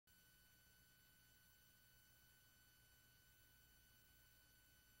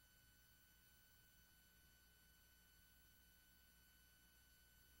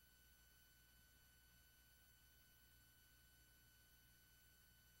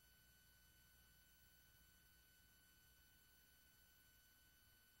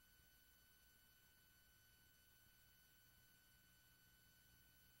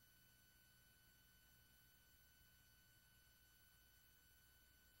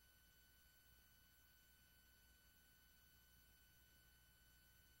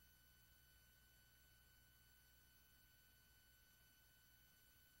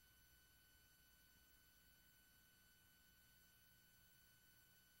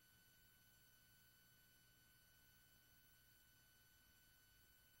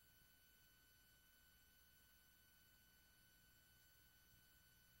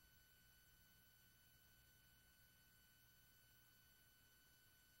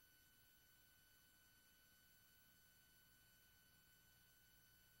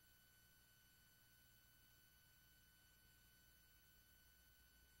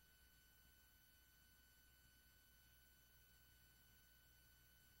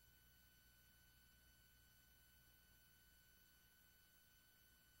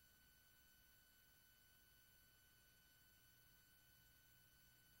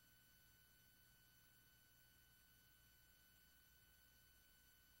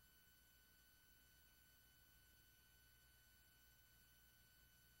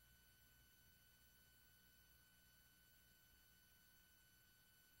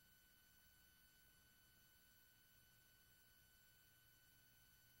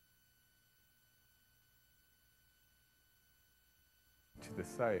to the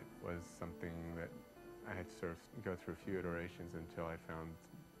site was something that I had to sort of go through a few iterations until I found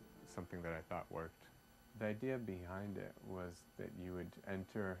something that I thought worked. The idea behind it was that you would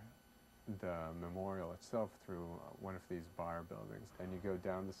enter the memorial itself through one of these bar buildings, and you go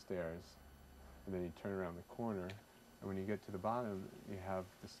down the stairs, and then you turn around the corner, and when you get to the bottom, you have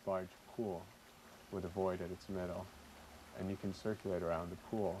this large pool with a void at its middle, and you can circulate around the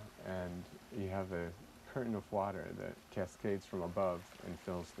pool, and you have a curtain of water that cascades from above and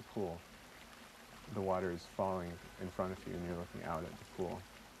fills the pool. The water is falling in front of you, and you're looking out at the pool.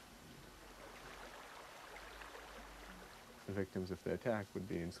 The victims of the attack would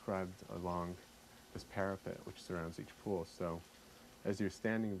be inscribed along this parapet which surrounds each pool. So as you're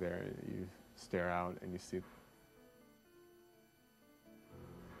standing there, you stare out and you see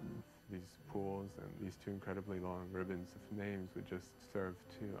these pools, and these two incredibly long ribbons of names would just serve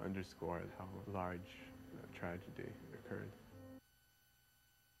to underscore how large a tragedy occurred.